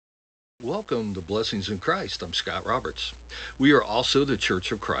Welcome to Blessings in Christ. I'm Scott Roberts. We are also the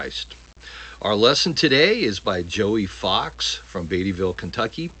Church of Christ. Our lesson today is by Joey Fox from Beattyville,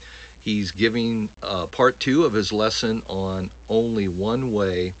 Kentucky. He's giving part two of his lesson on only one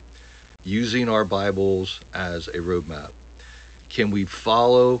way, using our Bibles as a roadmap. Can we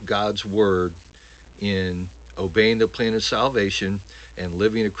follow God's word in obeying the plan of salvation and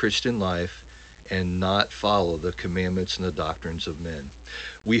living a Christian life and not follow the commandments and the doctrines of men?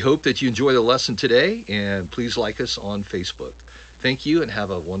 We hope that you enjoy the lesson today, and please like us on Facebook. Thank you and have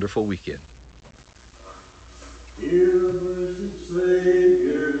a wonderful weekend. Dear blessed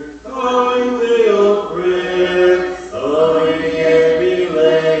Savior, calling thee, O prayer, O ye heavy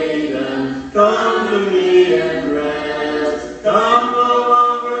laden, come to me and rest. Come no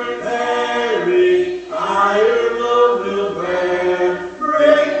longer tarry, I your load will bear.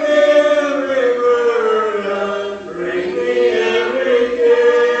 Bring me every burden, bring me every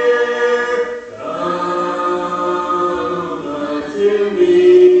care. Come unto me.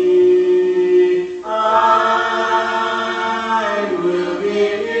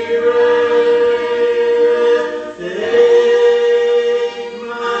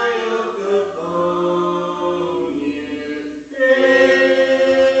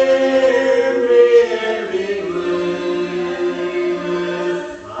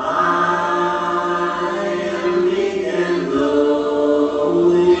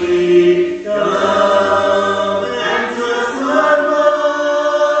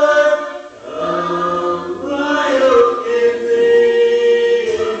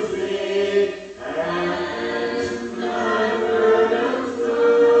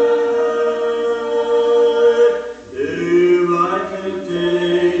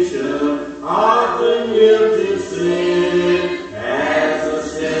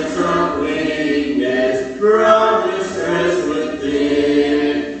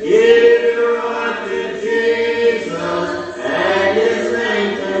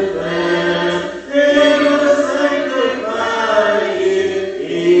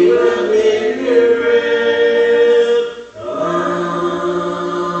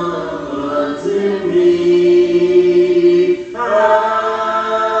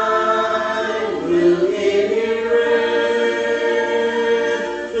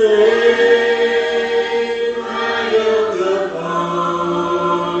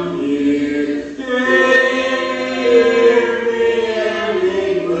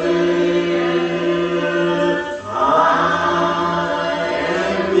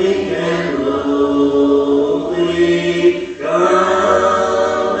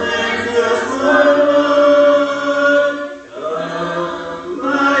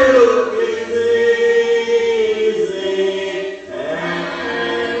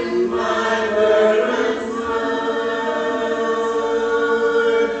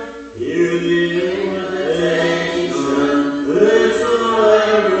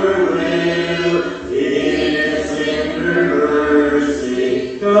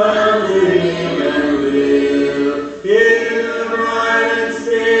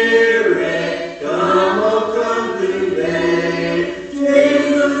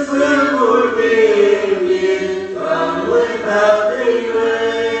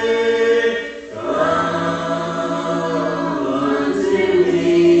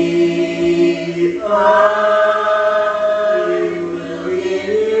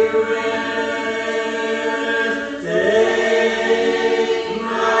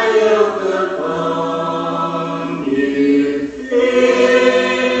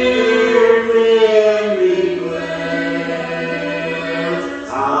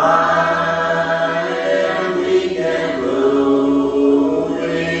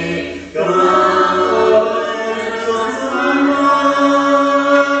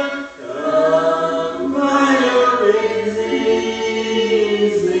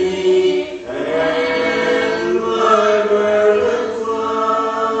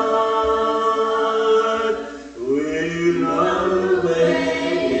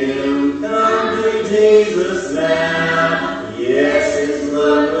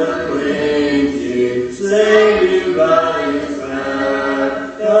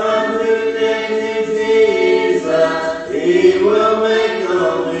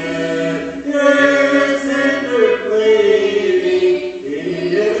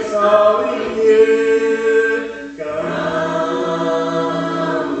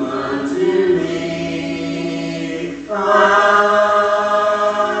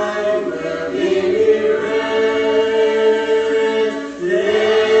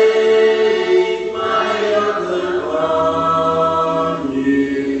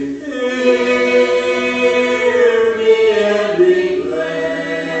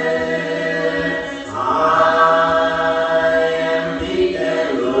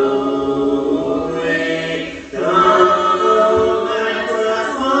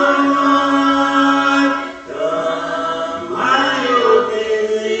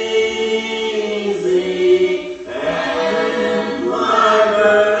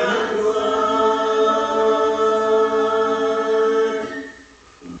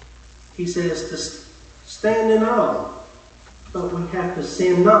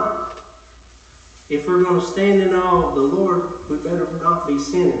 sin not. If we're going to stand in awe of the Lord, we better not be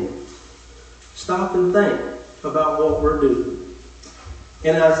sinning. Stop and think about what we're doing.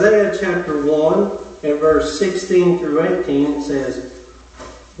 In Isaiah chapter 1 and verse 16 through 18, it says,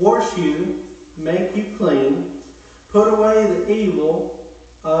 "Wash you, make you clean, put away the evil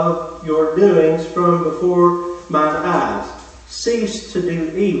of your doings from before mine eyes. Cease to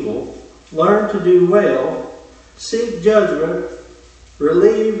do evil, learn to do well, seek judgment,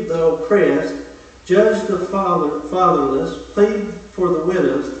 relieve the oppressed, judge the fatherless, plead for the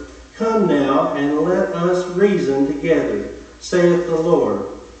widows. Come now, and let us reason together, saith the Lord.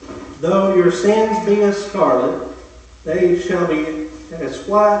 Though your sins be as scarlet, they shall be as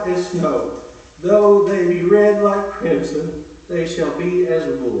white as snow. Though they be red like crimson, they shall be as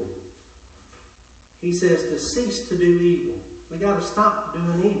wool." He says to cease to do evil. We got to stop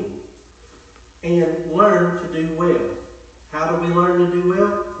doing evil and learn to do well. How do we learn to do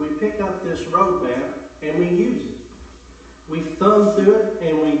well? We pick up this roadmap and we use it. We thumb through it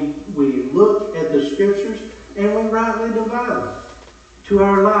and we look at the scriptures and we rightly divide it to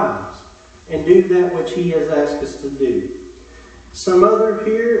our lives and do that which He has asked us to do. Some other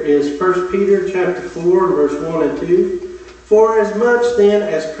here is 1 Peter chapter 4 verse 1 and 2. "For as much then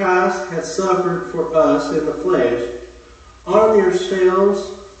as Christ hath suffered for us in the flesh, arm yourselves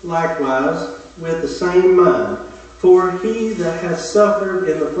likewise with the same mind. For he that hath suffered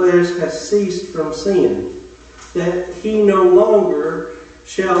in the flesh hath ceased from sin, that he no longer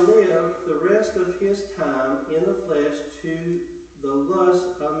shall live the rest of his time in the flesh to the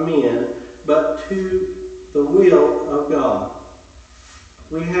lust of men, but to the will of God."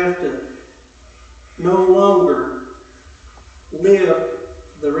 We have to no longer live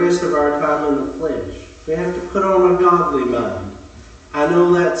the rest of our time in the flesh. We have to put on a godly mind. I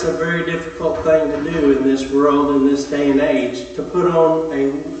know that's a very difficult thing to do in this world, in this day and age, to put on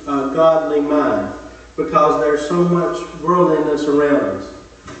a godly mind, because there's so much worldliness around us.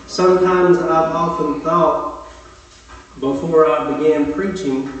 Sometimes I've often thought, before I began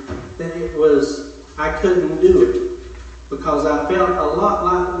preaching, that I couldn't do it, because I felt a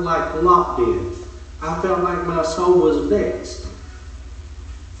lot like Lot did. I felt like my soul was vexed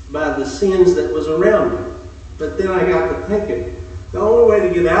by the sins that was around me. But then I got to thinking, the only way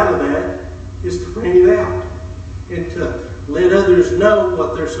to get out of that is to bring it out and to let others know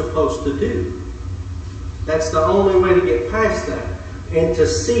what they're supposed to do. That's the only way to get past that, and to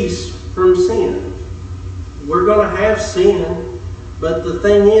cease from sin. We're going to have sin, but the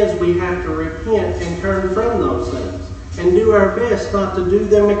thing is, we have to repent and turn from those things and do our best not to do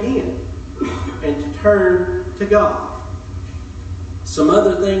them again and to turn to God. Some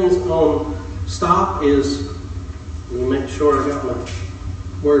other things on stop is, let me make sure I got my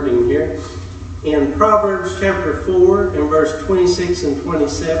wording here. In Proverbs chapter 4 and verse 26 and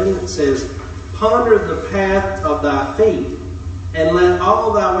 27, it says, "Ponder the path of thy feet, and let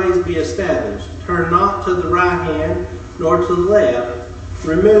all thy ways be established. Turn not to the right hand, nor to the left.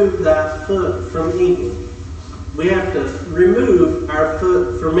 Remove thy foot from evil." We have to remove our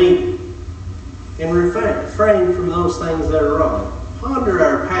foot from evil and refrain from those things that are wrong. Ponder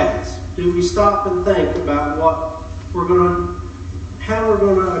our paths. Do we stop and think about how we're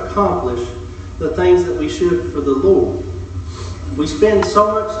going to accomplish the things that we should for the Lord? We spend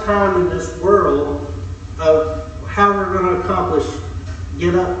so much time in this world of how we're going to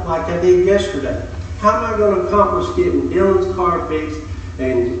get up like I did yesterday. How am I going to accomplish getting Dylan's car fixed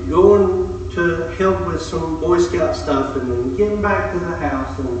and going to help with some Boy Scout stuff and then getting back to the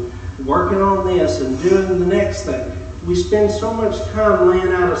house and working on this and doing the next thing? We spend so much time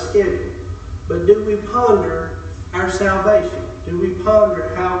laying out a schedule. But do we ponder our salvation? Do we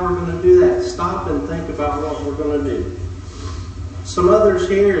ponder how we're going to do that? Stop and think about what we're going to do. Some others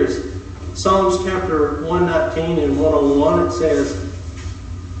here is Psalms chapter 119 and 101. It says,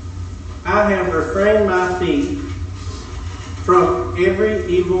 "I have refrained my feet from every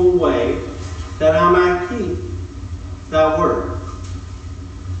evil way, that I might keep thy word."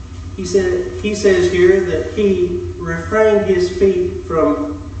 He says here that he refrained his feet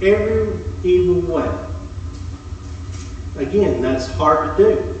from every evil way. Again, that's hard to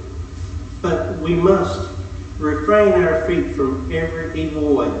do. But we must refrain our feet from every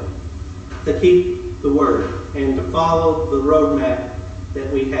evil way to keep the word and to follow the roadmap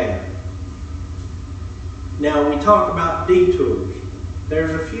that we have. Now, we talk about detours.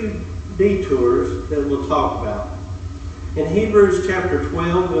 There's a few detours that we'll talk about. In Hebrews chapter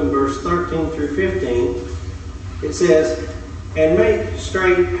 12 and verse 13 through 15, it says, "And make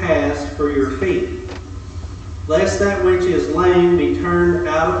straight paths for your feet, lest that which is lame be turned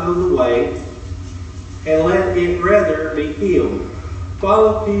out of the way, and let it rather be healed.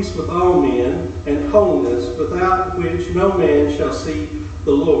 Follow peace with all men and holiness, without which no man shall see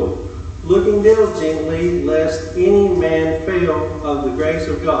the Lord. Looking diligently, lest any man fail of the grace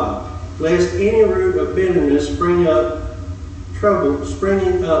of God, lest any root of bitterness springing up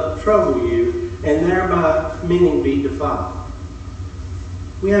trouble you, and thereby many be defiled.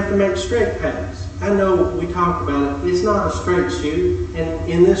 We have to make straight paths. I know we talk about it. It's not a straight shoot, and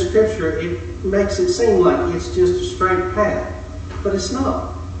in this scripture, it makes it seem like it's just a straight path, but it's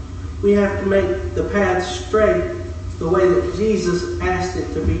not. We have to make the path straight the way that Jesus asked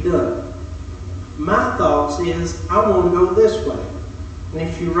it to be done. My thoughts is, I want to go this way. And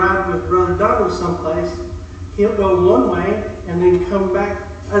if you ride with Brother Donald someplace, he'll go one way and then come back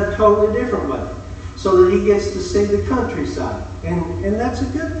a totally different way, so that he gets to see the countryside. And that's a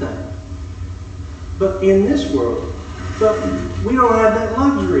good thing. But in this world, we don't have that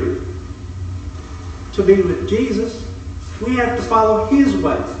luxury to be with Jesus. We have to follow His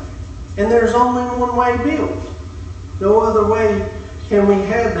way. And there's only one way built. No other way can we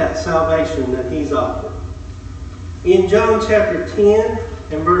have that salvation that He's offered. In John chapter 10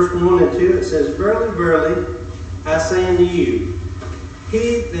 and verse 1 and 2, it says, Verily, verily, I say unto you,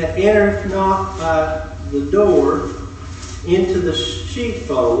 he that entereth not by the door into the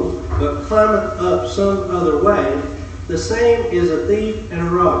sheepfold, but climbeth up some other way, the same is a thief and a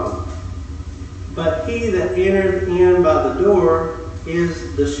robber. But he that entereth in by the door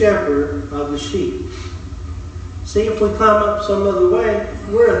is the shepherd of the sheep. See, if we climb up some other way,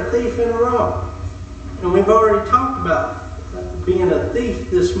 we're a thief and a robber. And we've already talked about being a thief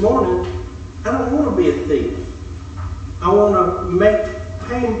this morning. I don't want to be a thief. I want to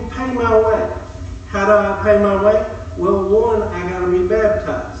pay my way. How do I pay my way? Well, one, I got to be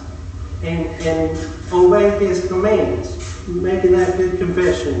baptized and obey His commands, making that good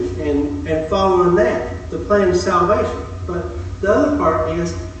confession and following that, the plan of salvation. But the other part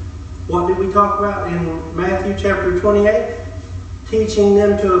is, what did we talk about in Matthew chapter 28? Teaching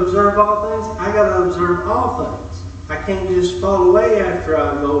them to observe all things. I got to observe all things. I can't just fall away after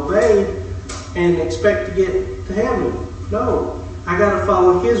I've obeyed and expect to get to heaven. No, I got to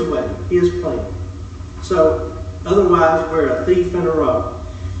follow His way, His plan. So, otherwise, we're a thief and a robber.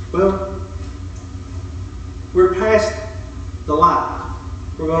 Well, we're past the light.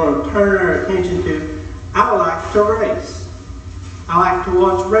 We're going to turn our attention to, I like to race. I like to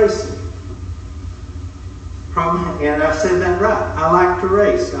watch racing. Probably, and I said that right. I like to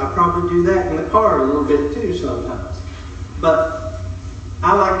race. I probably do that in the car a little bit too sometimes. But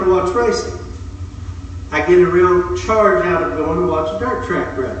I like to watch racing. I get a real charge out of going to watch a dirt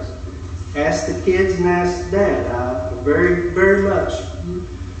track race. Ask the kids and ask Dad. I very, very much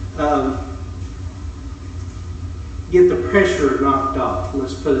get the pressure knocked off.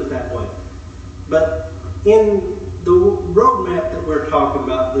 Let's put it that way. But in the roadmap that we're talking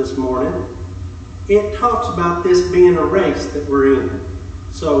about this morning, it talks about this being a race that we're in.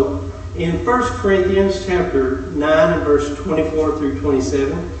 So in 1 Corinthians chapter 9 and verse 24 through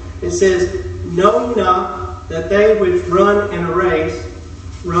 27, it says, Know ye not that they which run in a race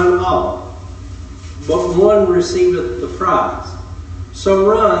run all, but one receiveth the prize. So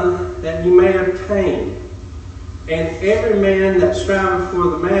run that you may obtain. And every man that striveth for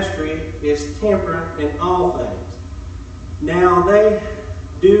the mastery is temperate in all things. Now they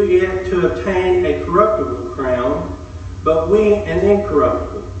do it to obtain a corruptible crown, but we an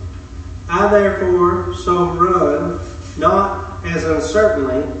incorruptible. I therefore so run, not as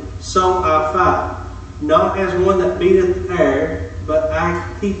uncertainly, so I fight, not as one that beateth air, but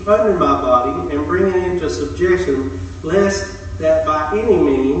I keep under my body and bring it into subjection, lest that by any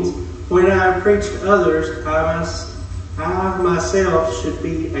means, when I preach to others, I myself should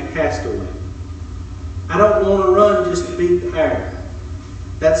be a castaway. I don't want to run just to beat the air.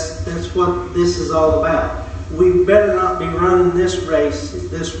 That's what this is all about. We better not be running this race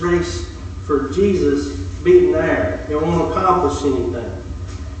for Jesus beating the air. It won't accomplish anything.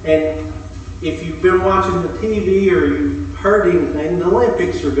 And if you've been watching the TV or you've heard anything, the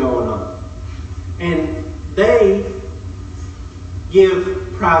Olympics are going on. And they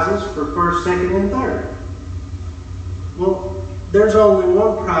give prizes for first, second, and third. Well, there's only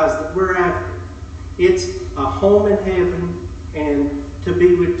one prize that we're after. It's a home in heaven and to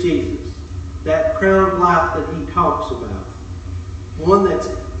be with Jesus. That crown of life that He talks about. One that's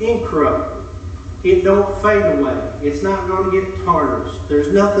incorruptible. It don't fade away. It's not going to get tarnished.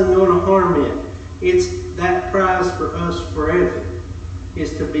 There's nothing going to harm it. It's that prize for us forever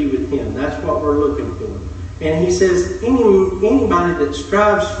is to be with Him. That's what we're looking for. And He says anybody that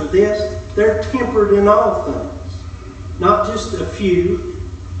strives for this, they're tempered in all things. Not just a few.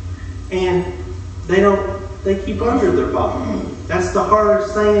 And they keep under their body. That's the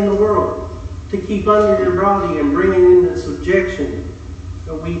hardest thing in the world, to keep under your body and bring it into subjection.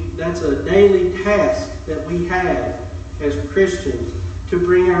 That's a daily task that we have as Christians, to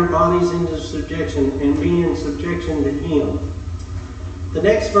bring our bodies into subjection and be in subjection to Him. The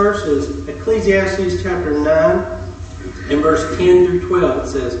next verse is Ecclesiastes chapter 9 and verse 10 through 12. It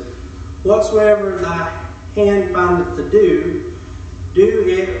says, "Whatsoever thy hand findeth to do, do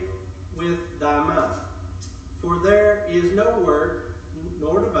it with thy mouth. For there is no work,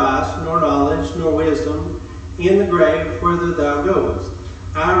 nor device, nor knowledge, nor wisdom in the grave whither thou goest.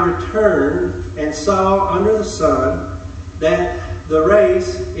 I returned and saw under the sun that the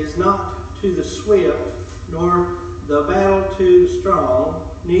race is not to the swift, nor the battle to the strong,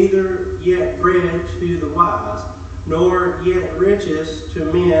 neither yet bread to the wise, nor yet riches to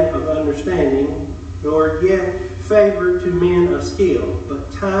men of understanding, nor yet favor to men of skill,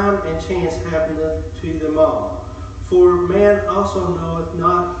 but time and chance happeneth to them all. For man also knoweth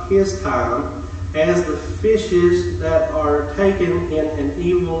not his time, as the fishes that are taken in an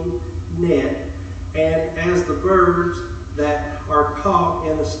evil net, and as the birds that are caught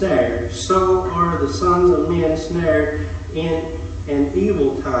in the snare, so are the sons of men snared in an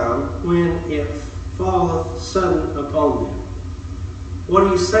evil time, when it falleth sudden upon them." What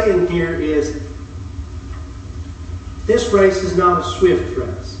he's saying here is, this race is not a swift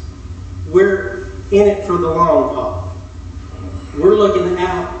race. We're in it for the long haul. We're looking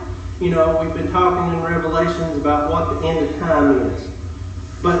out. We've been talking in Revelations about what the end of time is.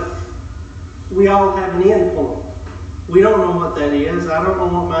 But we all have an end point. We don't know what that is. I don't know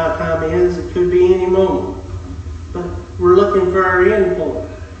what my time is. It could be any moment. But we're looking for our end point.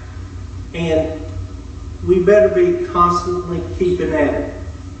 And we better be constantly keeping at it.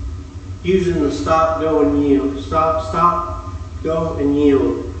 Using the stop, go, and yield. Stop, go, and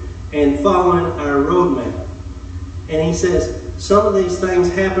yield. And following our roadmap. And he says, some of these things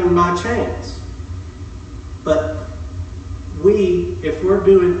happen by chance. But if we're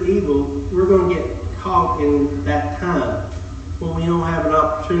doing evil, we're going to get caught in that time when we don't have an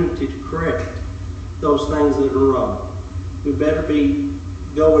opportunity to correct those things that are wrong. We better be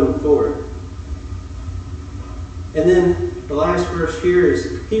going for it. And then the last verse here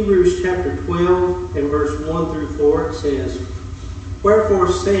is Hebrews chapter 12 and verse 1 through 4. It says,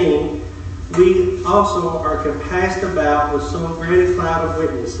 "Wherefore seeing we also are compassed about with so great a cloud of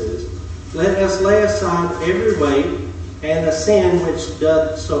witnesses, let us lay aside every weight and the sin which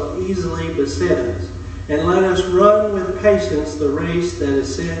doth so easily beset us, and let us run with patience the race that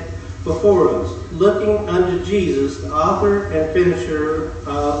is set before us, looking unto Jesus, the author and finisher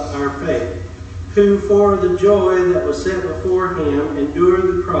of our faith, who for the joy that was set before him endured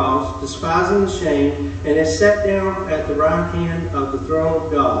the cross, despising the shame, and is set down at the right hand of the throne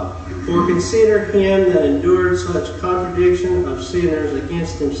of God. For consider him that endured such contradiction of sinners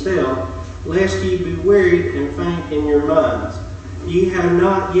against himself, lest ye be wearied and faint in your minds. Ye have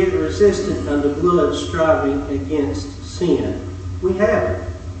not yet resisted unto blood, striving against sin." We haven't.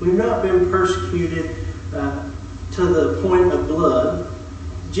 We've not been persecuted to the point of blood.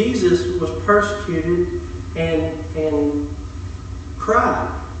 Jesus was persecuted and cried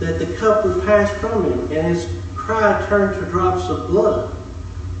that the cup would pass from him, and his cry turned to drops of blood.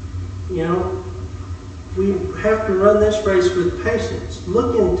 We have to run this race with patience.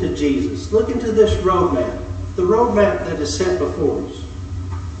 Look into Jesus. Look into this roadmap. The roadmap that is set before us.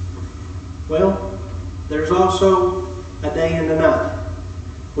 Well, there's also a day and a night.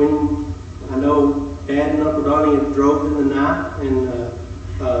 When I know Dad and Uncle Donnie have drove in the night and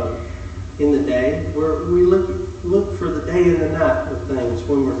in the day, we look for the day and the night of things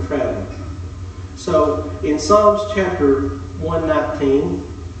when we're traveling. So in Psalms chapter 119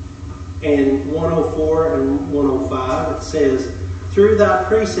 and 104 and 105, it says, "Through thy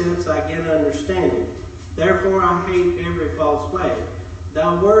precepts I get understanding. Therefore I hate every false way.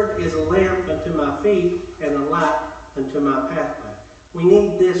 Thy word is a lamp unto my feet and a light unto my pathway." We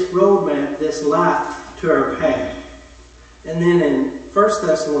need this roadmap, this light to our path. And then in 1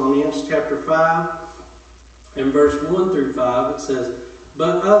 Thessalonians chapter 5 and verse 1 through 5, it says,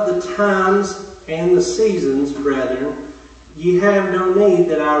 "But of the times and the seasons, brethren, ye have no need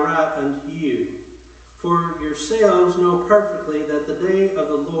that I write unto you. For yourselves know perfectly that the day of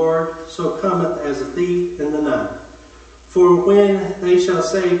the Lord so cometh as a thief in the night. For when they shall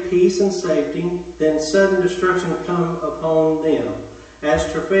say peace and safety, then sudden destruction come upon them,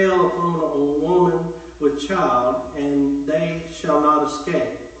 as travail upon a woman with child, and they shall not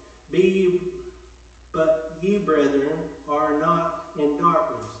escape. But ye, brethren, are not in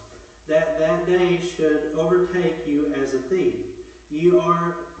darkness, that day should overtake you as a thief. Ye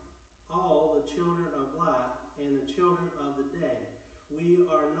are all the children of light and the children of the day. We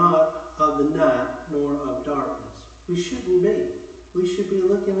are not of the night nor of darkness. We shouldn't be. We should be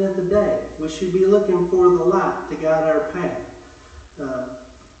looking at the day. We should be looking for the light to guide our path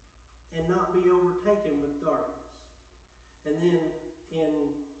and not be overtaken with darkness. And then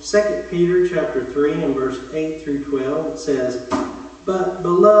in 2 Peter chapter 3 and verse 8 through 12 it says, "But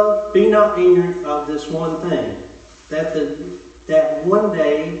beloved, be not ignorant of this one thing, that one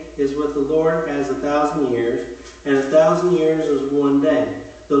day is with the Lord as 1,000 years, and 1,000 years is one day.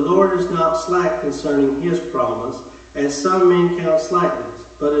 The Lord is not slack concerning his promise, as some men count slackness,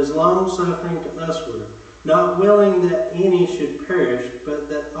 but is long-suffering to usward, not willing that any should perish, but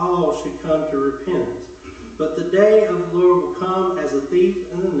that all should come to repentance. But the day of the Lord will come as a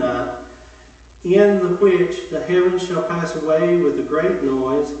thief in the night, in the which the heavens shall pass away with a great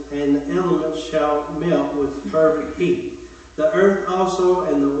noise, and the elements shall melt with fervent heat. The earth also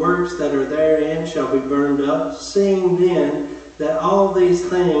and the works that are therein shall be burned up. Seeing then that all these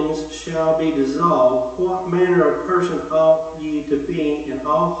things shall be dissolved, what manner of person ought ye to be in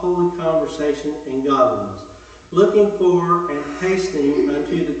all holy conversation and godliness, looking for and hastening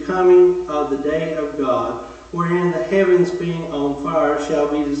unto the coming of the day of God, wherein the heavens being on fire shall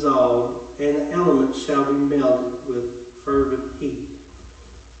be dissolved, and the elements shall be melted with fervent heat."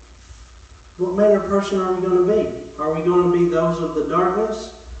 What manner of person are we going to be? Are we going to be those of the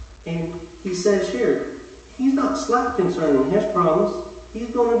darkness? And he says here, he's not slack concerning his promise. He's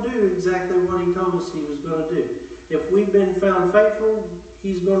going to do exactly what he told us he was going to do. If we've been found faithful,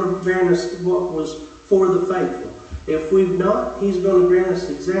 he's going to grant us what was for the faithful. If we've not, he's going to grant us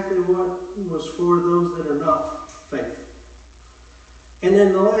exactly what was for those that are not faithful. And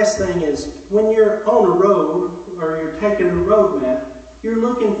then the last thing is, when you're on a road or you're taking a road map, you're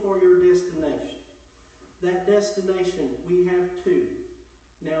looking for your destination. That destination, we have two.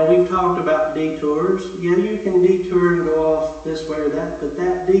 Now, we've talked about detours. Yeah, you can detour and go off this way or that, but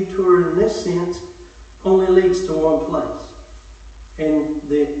that detour in this sense only leads to one place. And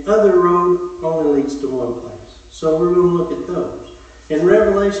the other road only leads to one place. So we're going to look at those. In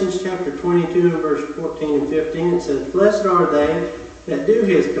Revelations chapter 22 and verse 14 and 15, it says, "Blessed are they that do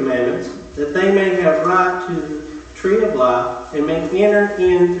his commandments, that they may have right to the tree of life, and may enter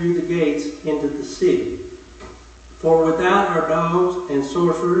in through the gates into the city. For without are dogs, and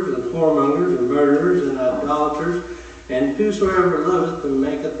sorcerers, and whoremongers, and murderers, and idolaters, and whosoever loveth them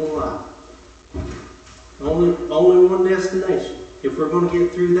maketh a lie." Only one destination. If we're going to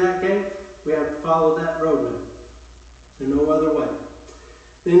get through that gate, we have to follow that road map. There's no other way.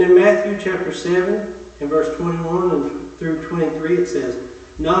 Then in Matthew chapter 7, and verse 21 and through 23, it says,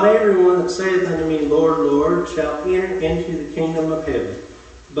 "Not everyone that saith unto me, Lord, Lord, shall enter into the kingdom of heaven,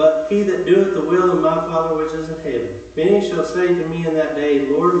 but he that doeth the will of my Father which is in heaven. Many shall say to me in that day,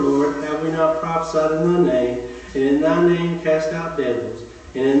 Lord, Lord, have we not prophesied in thy name, and in thy name cast out devils,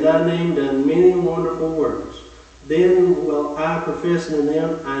 and in thy name done many wonderful works? Then will I profess unto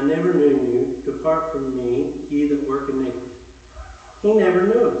them, I never knew you. Depart from me, ye that work iniquity." He never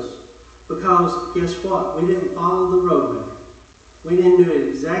knew us. Because guess what? We didn't follow the road map. We didn't do it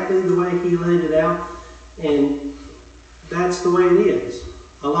exactly the way he laid it out, and that's the way it is.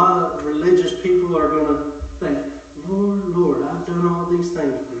 A lot of religious people are going to think, Lord, Lord, I've done all these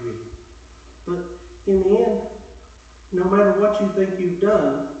things for you. But in the end, no matter what you think you've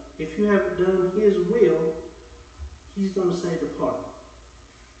done, if you haven't done his will, he's going to say depart.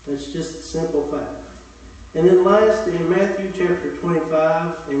 That's just a simple fact. And then last, in Matthew chapter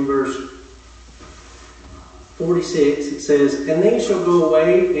 25 and verse 46, it says, "And they shall go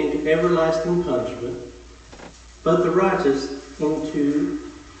away into everlasting punishment, but the righteous into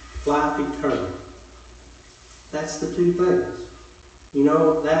life eternal." That's the two things. You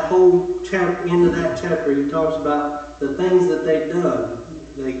know, that whole chapter, end of that chapter, he talks about the things that they've done.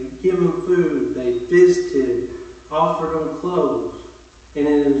 They give them food, they visited, offered them clothes. And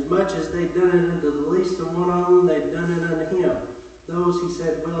as much as they've done it unto the least of one of them, they've done it unto him. Those, he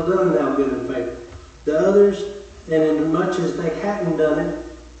said, "Well done, thou good and faithful." The others, and as much as they hadn't done it,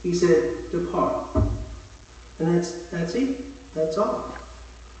 he said, "Depart." And that's it. That's all.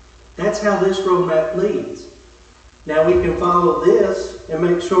 That's how this roadmap leads. Now we can follow this and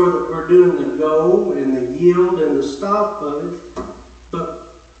make sure that we're doing the go and the yield and the stop of it,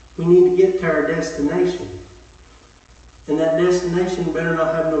 but we need to get to our destination. And that destination better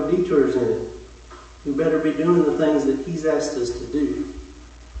not have no detours in it. We better be doing the things that he's asked us to do.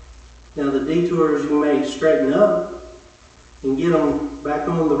 Now the detours you may straighten up and get them back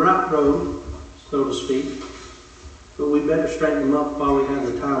on the right road, so to speak, but we better straighten them up while we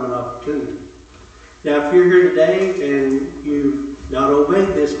have the time and opportunity. Now if you're here today and you've not obeyed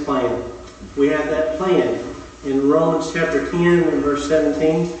this plan. We have that plan in Romans chapter 10 and verse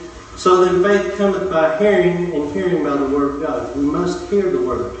 17. So then faith cometh by hearing, and hearing by the word of God. We must hear the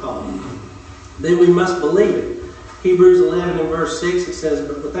word taught. Then we must believe it. Hebrews 11 and verse 6, it says,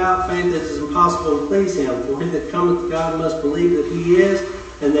 But without faith it is impossible to please him. For he that cometh to God must believe that he is,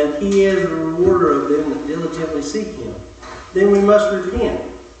 and that he is the rewarder of them that diligently seek him. Then we must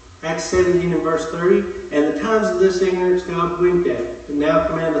repent. Acts 17 and verse 30, And the times of this ignorance God winked at, and now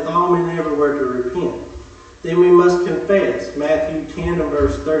commandeth all men everywhere to repent. Then we must confess. Matthew 10 and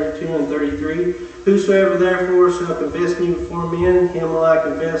verse 32 and 33, Whosoever therefore shall confess me before men, him will I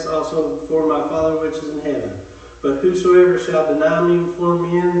confess also before my Father which is in heaven. But whosoever shall deny me before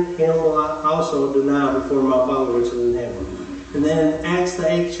men, him will I also deny before my Father which is in heaven. And then in Acts the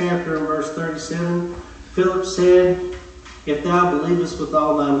 8th chapter and verse 37, Philip said, If thou believest with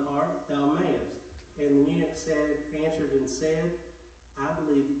all thine heart, thou mayest. And the eunuch answered and said, I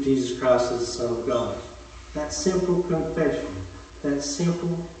believe that Jesus Christ is the Son of God. That simple confession. That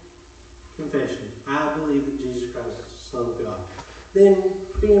simple confession. I believe that Jesus Christ is the Son of God. Then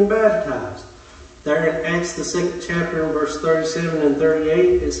being baptized. There in Acts the 2nd chapter and verse 37 and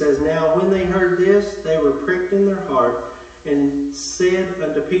 38, it says, Now when they heard this, they were pricked in their heart, and said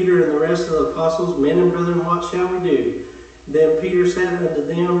unto Peter and the rest of the apostles, Men and brethren, what shall we do? Then Peter said unto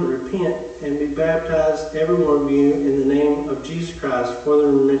them, Repent and be baptized, every one of you, in the name of Jesus Christ, for the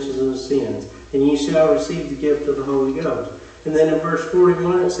remission of sins, and ye shall receive the gift of the Holy Ghost. And then in verse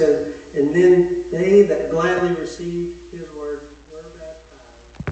 41 it says, And then they that gladly received his word